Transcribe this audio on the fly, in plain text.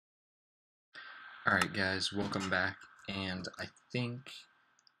Alright guys, welcome back, and I think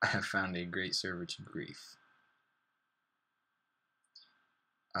I have found a great server to grief.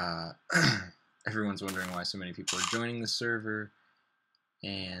 Everyone's wondering why so many people are joining the server,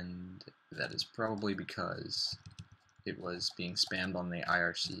 and that is probably because it was being spammed on the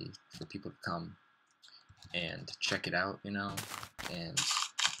IRC for people to come and check it out, and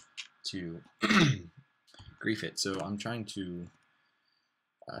to grief it. So I'm trying to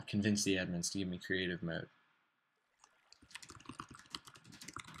convince the admins to give me creative mode.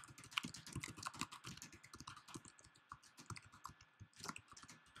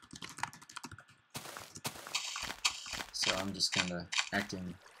 So I'm just kind of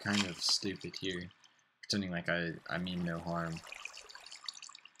acting kind of stupid here, pretending like I mean no harm.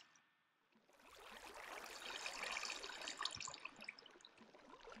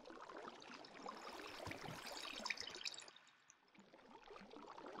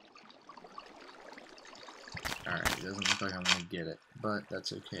 Alright, it doesn't look like I'm going to get it, but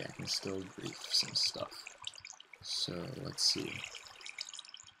that's okay, I can still grief some stuff. So, let's see.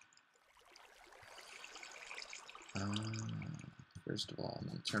 First of all, I'm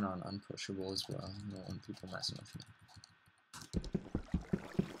going to turn on unpushable as well. I don't want people messing with me.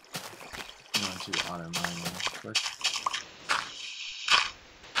 I'm going to auto mine real quick.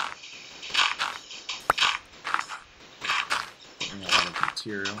 Getting a lot of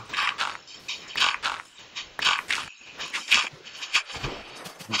material.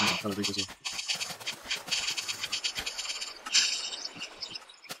 Color breakers here.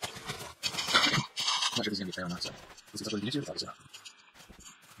 I'm not sure if this is going to be fair or not, so this is what YouTube, obviously not.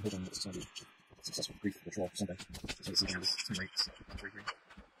 I'm hoping that this is going to be a successful grief patrol or something. So this is going to be some rates.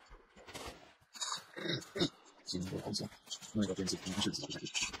 See, I'm going to go up here and see. I'm sure this is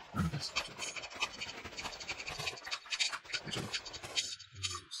protected. Actually,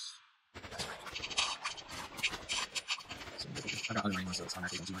 I got other money, so it's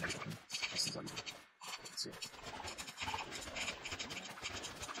automatically going to do my everything. This is all you do. Let's see.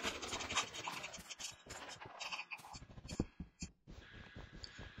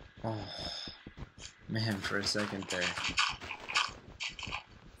 Oh, man, for a second there,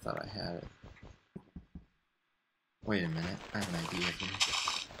 thought I had it. Wait a minute, I have an idea here.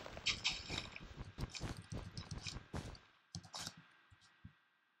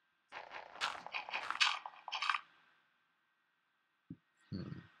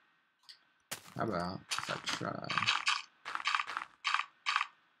 How about if I try?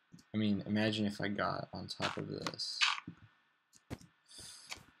 I mean, imagine if I got on top of this.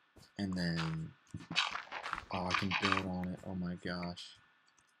 And then, oh, I can build on it. Oh my gosh.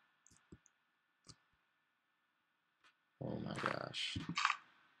 Oh my gosh.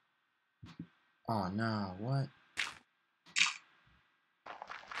 Oh no, what?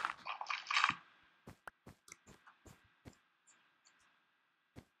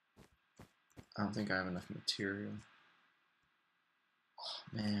 I don't think I have enough material. Oh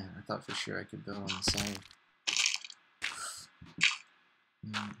man, I thought for sure I could build on the side.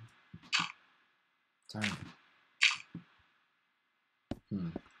 Darn.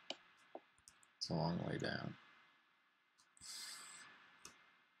 It's a long way down.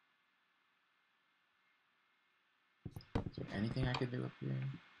 Is there anything I could do up here?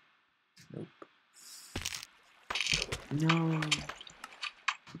 Nope. No.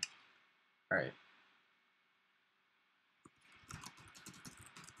 Alright.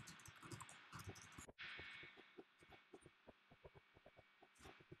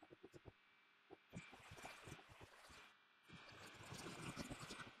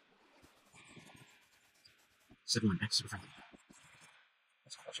 Everyone X super friendly.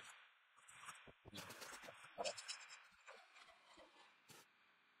 That's a question.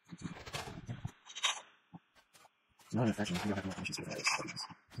 Not an affection, you don't have more patience with that.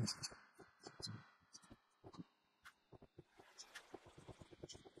 No, so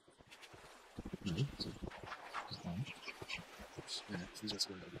just one. Oops, yeah, these are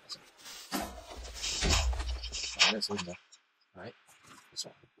square a little bit. Alright, so alright. This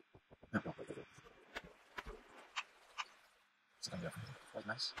one. Not wait. It's gonna be up. Quite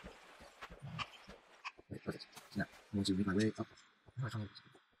nice. Wait, perfect. Now, I'm going to make my way up. No, I don't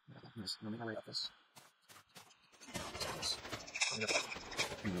yes, I'm gonna make my way up this. Kind of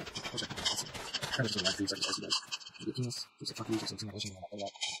just a live feed, so I can guys. You get penis, just a fuck you, just something like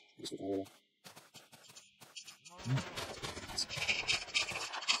that. Just with a little.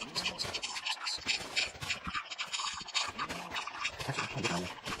 Actually, I'll get on there.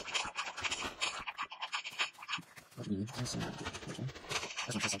 Let me just okay.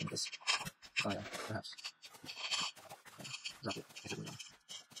 That's not something like this. Oh yeah, perhaps. Drop it if it were not.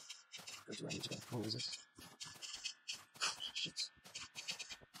 Go to where I need to go. What was it? Shit.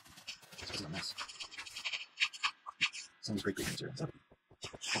 This is a mess. Some of these great creatures here.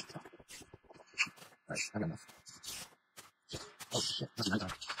 Alright, I got enough. Oh shit, that's a night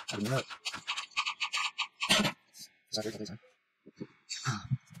time. I didn't know it. Is that good?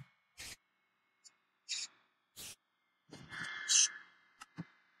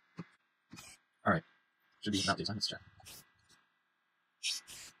 Alright. Should be about daytime, let's check.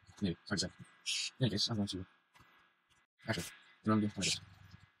 Maybe, hard to say. In any case, I'm going to... Actually, you know what I'm doing? I'm just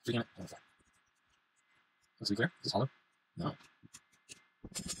freaking it. Looks to be clear. Is this hollow? No.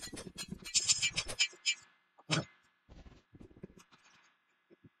 Oh no.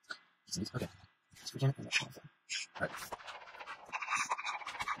 Okay. Let's freaking it. Alright.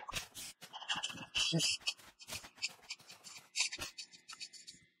 Shit.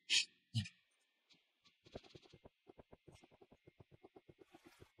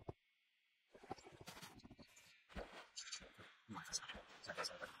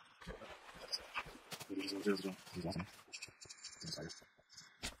 This is awesome.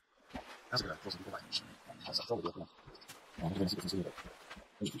 That's a good idea. Close to people like that's a totally good. I'm going to see if we can see it.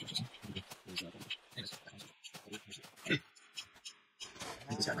 There's a feature system.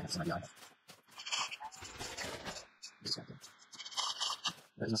 This guy might have some idea. This guy.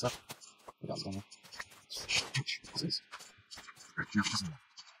 There's no stuff. We got something. This is. No, this is not.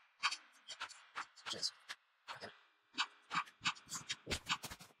 Cheers.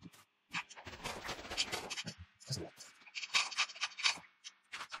 That's a lot.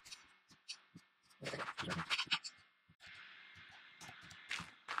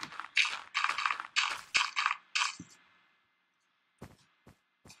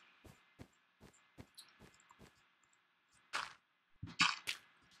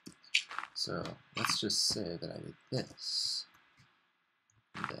 So let's just say that I did this,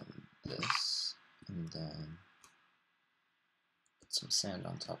 and then this, and then put some sand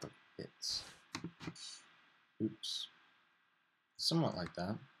on top of it. Oops. Somewhat like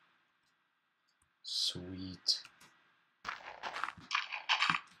that. Sweet.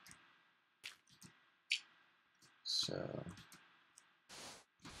 So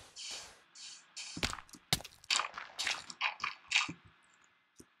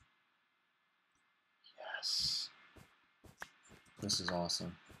yes. This is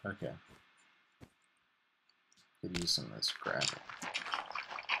awesome. Okay. Could use some of this gravel.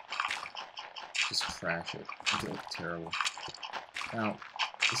 Just trash it. Make it look terrible. Now,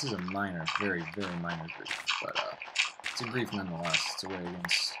 this is a minor, very, very minor grief, but it's a grief nonetheless. It's a way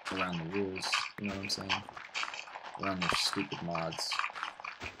against around the rules, you know what I'm saying? Around their stupid mods.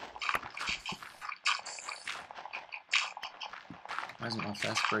 Why isn't my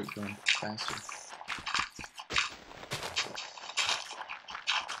fast break going faster?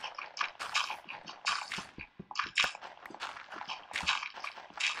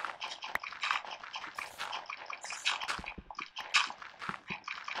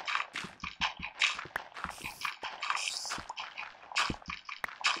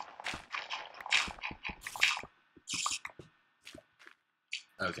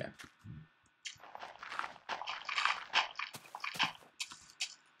 Okay.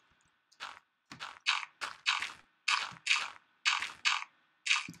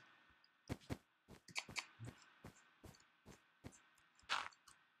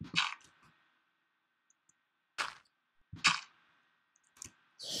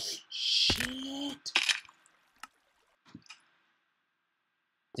 Shit!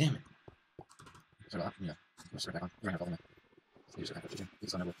 Damn it. Start off? Yeah. Let's start back on. We're gonna have all the you just have to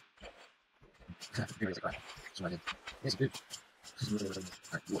it's on over. Maybe it's a crap. That's what I did. Yes, good.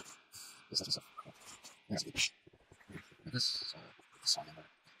 Alright, look. This stuff is stuff. That's good. This song number.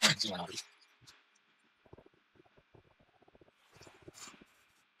 This is one already.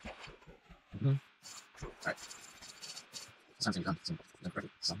 Alright. Sounds like done. Some ready.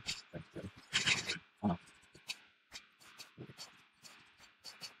 Some ready. Oh no.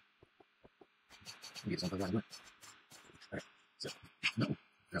 Get some of that. Alright. So no.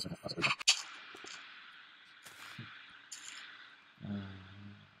 That's what I was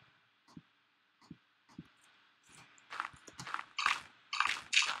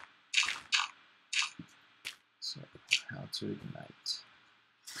so how to ignite.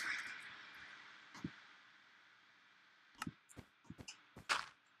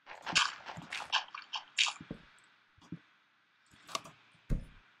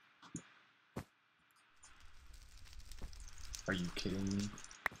 Are you kidding me?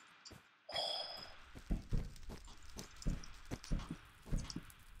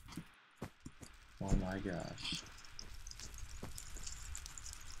 Oh my gosh.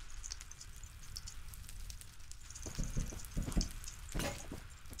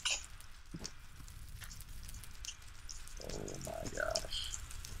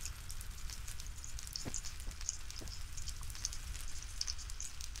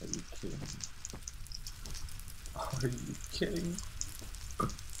 Are you kidding me? Are you kidding me? Oh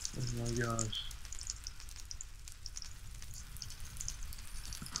my gosh.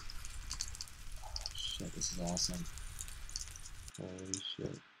 Oh, shit, this is awesome. Holy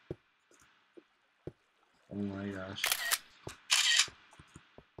shit. Oh my gosh.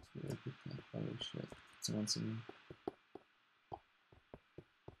 Look at that. Holy shit. Someone see me?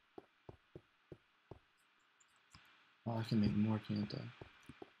 Oh, I can make more, can't I?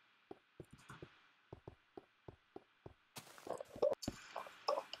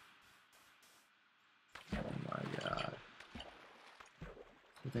 Oh my god.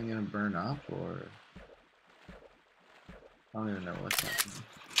 Is they gonna burn up, or... I don't even know what's happening.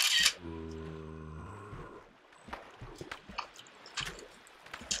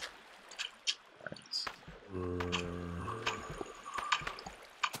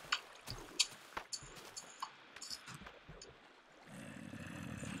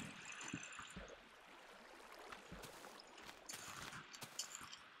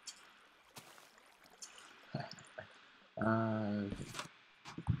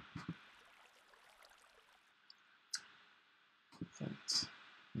 Thanks.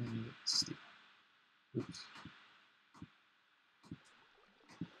 And steel. Oops.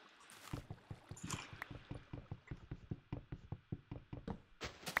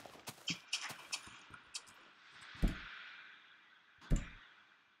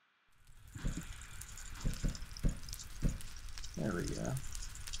 There we go.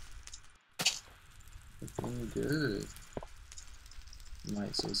 Looking good.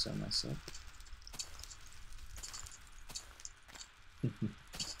 Might say so myself.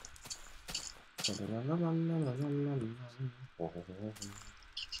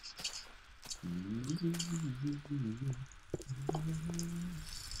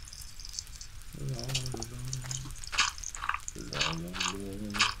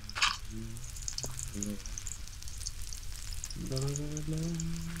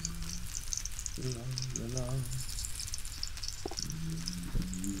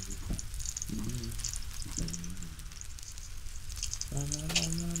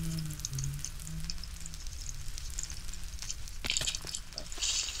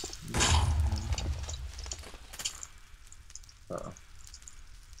 Uh-oh.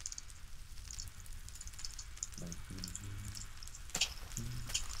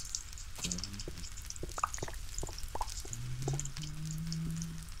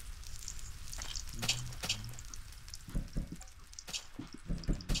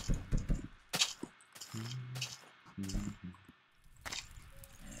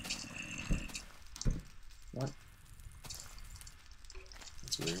 What?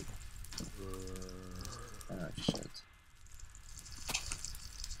 That's weird. Oh shit.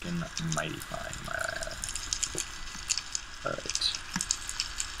 In mighty fine, my alright.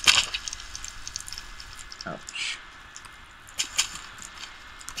 Ouch.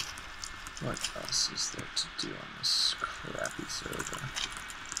 What else is there to do on this crappy server?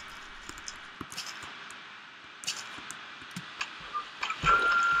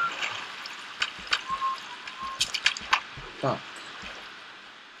 Fuck.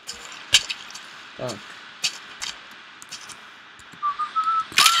 Fuck.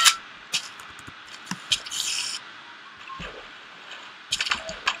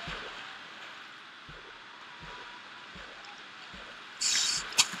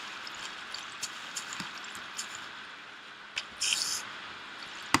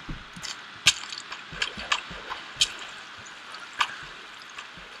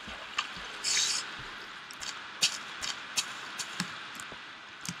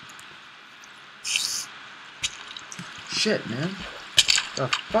 Shit, man. The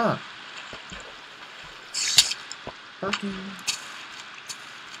fuck? Fucking...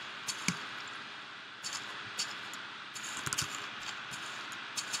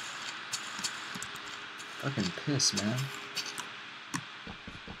 Fucking piss, man.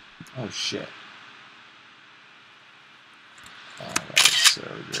 Oh shit. Oh, that is so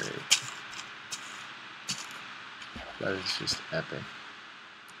great. That is just epic.